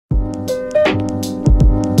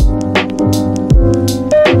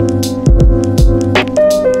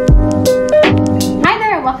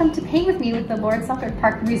board, Selkirk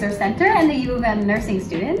Park Resource Center, and the U of M nursing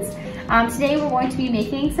students. Today we're going to be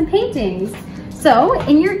making some paintings. So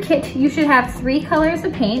in your kit, you should have 3 colors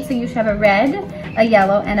of paint. So you should have a red, a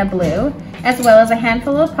yellow, and a blue, as well as a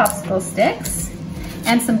handful of popsicle sticks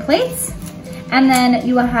and some plates. And then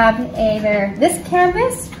you will have either this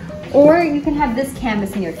canvas or you can have this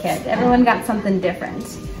canvas in your kit. Everyone got something different.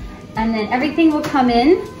 And then everything will come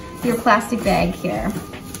in your plastic bag here.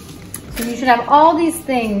 So you should have all these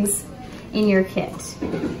things in your kit.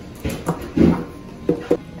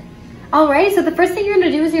 All right, so the first thing you're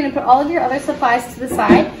gonna do is you're gonna put all of your other supplies to the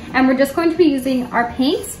side, and we're just going to be using our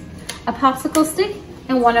paints, a popsicle stick,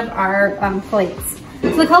 and one of our plates.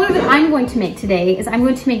 So the color that I'm going to make today is I'm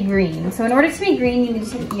going to make green. So in order to make green, you need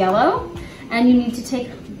to take yellow, and you need to take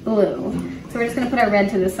blue. So we're just gonna put our red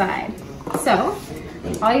to the side. So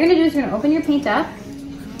all you're gonna do is you're gonna open your paint up,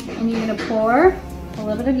 and you're gonna pour a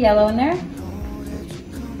little bit of yellow in there.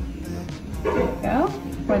 There we go,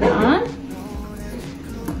 pour that on.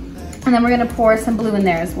 And then we're gonna pour some blue in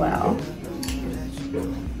there as well.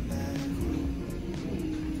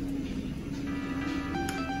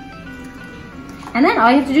 And then all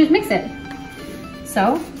you have to do is mix it.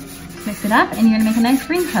 So, mix it up and you're gonna make a nice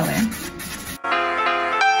green color.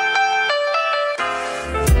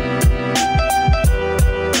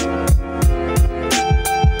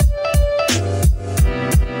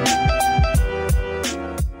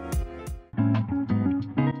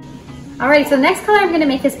 Alright, so the next color I'm gonna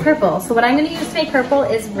make is purple. So what I'm gonna use to make purple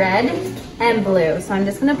is red and blue. So I'm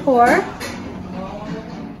just gonna pour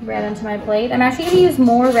red onto my plate. I'm actually gonna use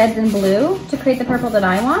more red than blue to create the purple that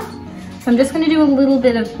I want. So I'm just gonna do a little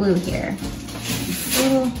bit of blue here.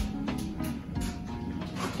 Ooh.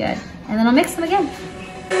 Good. And then I'll mix them again.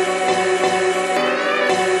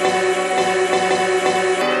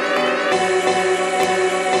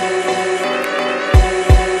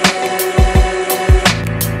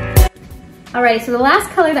 Alright, so the last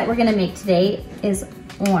color that we're gonna make today is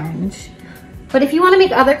orange. But if you wanna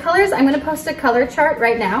make other colors, I'm gonna post a color chart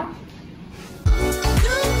right now.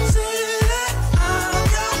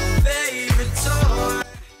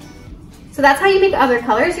 So that's how you make other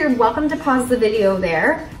colors. You're welcome to pause the video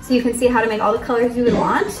there so you can see how to make all the colors you would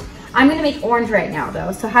want. I'm gonna make orange right now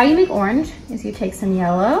though. So how you make orange is you take some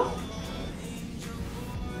yellow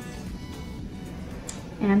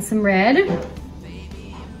and some red.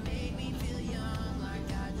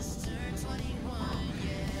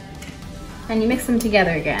 And you mix them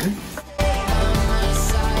together again.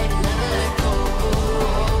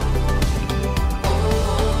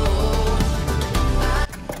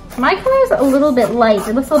 My color is a little bit light.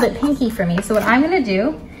 It looks a little bit pinky for me. So what I'm gonna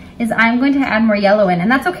do is I'm going to add more yellow in,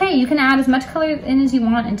 and that's okay. You can add as much color in as you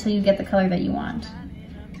want until you get the color that you want.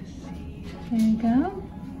 There you go.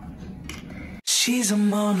 She's a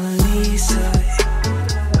Mona Lisa.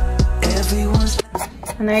 Everyone's...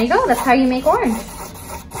 And there you go, that's how you make orange.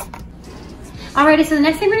 Alrighty, so the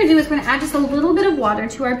next thing we're gonna do is we're gonna add just a little bit of water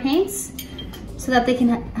to our paints so that we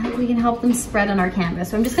can help them spread on our canvas.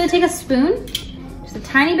 So I'm just gonna take a spoon, just a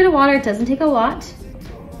tiny bit of water, it doesn't take a lot,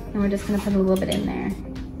 and we're just gonna put a little bit in there.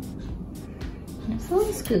 Just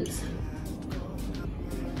little scoops.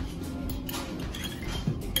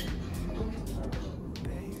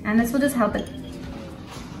 And this will just help it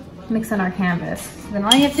mix on our canvas. So then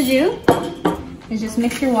all you have to do is just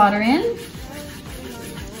mix your water in.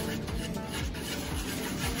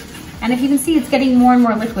 And if you can see, it's getting more and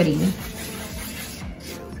more liquidy.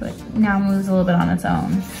 So it now moves a little bit on its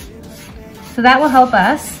own. So that will help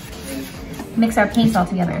us mix our paints all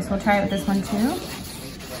together. So we'll try it with this one too.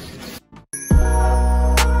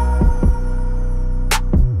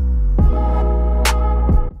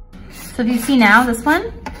 So if you see now, this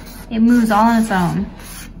one, it moves all on its own.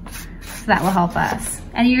 So that will help us.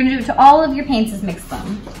 And you're gonna do it to all of your paints is mix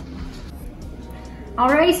them.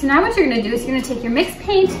 Alright, so now what you're gonna do is you're gonna take your mixed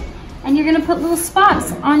paint and you're gonna put little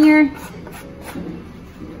spots on your, you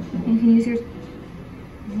can use your,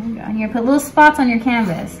 there you go. And you're gonna put little spots on your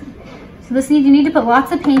canvas. So you need to put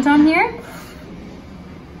lots of paint on here.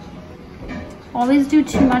 Always do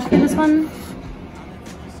too much for this one.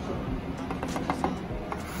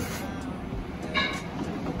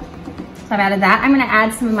 So I've added that. I'm gonna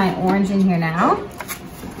add some of my orange in here now.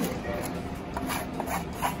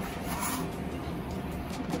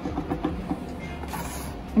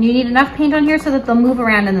 And you need enough paint on here so that they'll move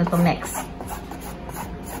around and that they'll mix.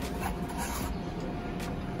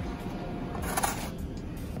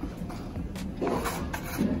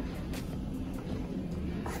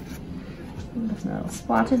 There's little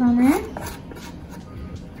splotches on there.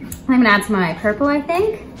 I'm gonna add some of my purple, I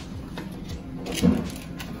think.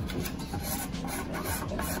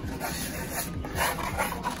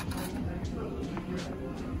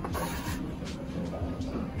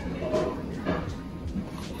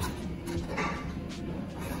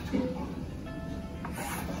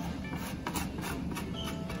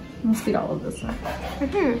 Let's get all of this up.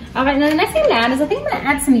 All right, now the next thing I'm gonna add is I think I'm gonna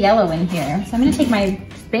add some yellow in here. So I'm gonna take my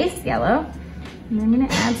base yellow and I'm gonna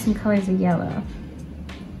add some colors of yellow.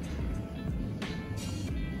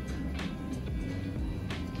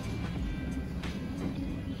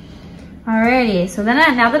 Alrighty, so then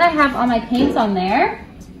now that I have all my paints on there,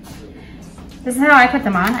 this is how I put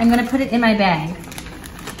them on. I'm gonna put it in my bag.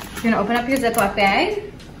 You're gonna open up your Ziploc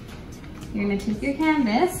bag. You're gonna take your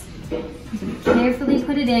canvas, you're gonna carefully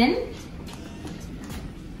put it in, and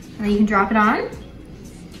then you can drop it on. We're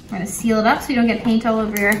gonna seal it up so you don't get paint all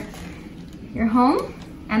over your home.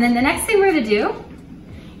 And then the next thing we're gonna do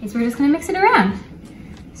is we're just gonna mix it around.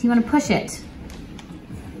 So you wanna push it.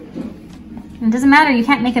 And it doesn't matter, you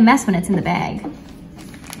can't make a mess when it's in the bag.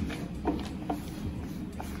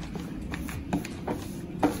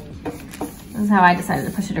 This is how I decided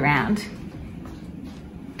to push it around.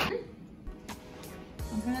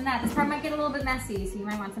 Other than that, this part might get a little bit messy, so you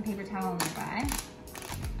might want some paper towel nearby.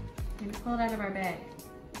 I'm gonna pull it out of our bag.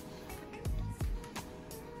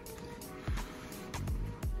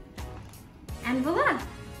 And voila!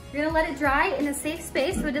 You're gonna let it dry in a safe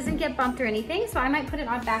space so it doesn't get bumped or anything. So I might put it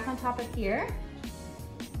back on top of here.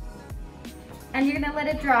 And you're gonna let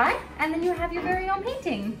it dry, and then you have your very own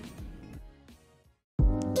painting.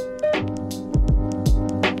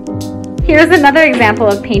 Here's another example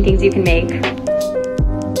of paintings you can make.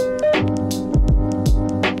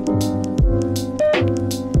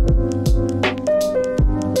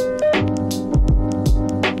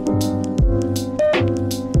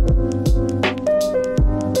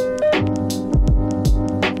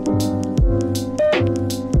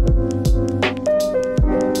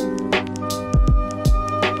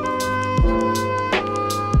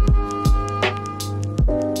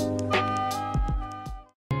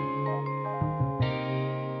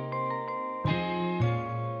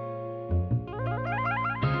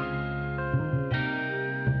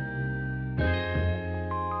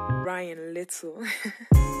 Ryan Little.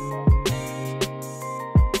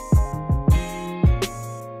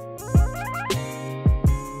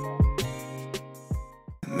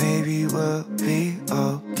 Maybe we'll be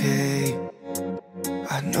okay.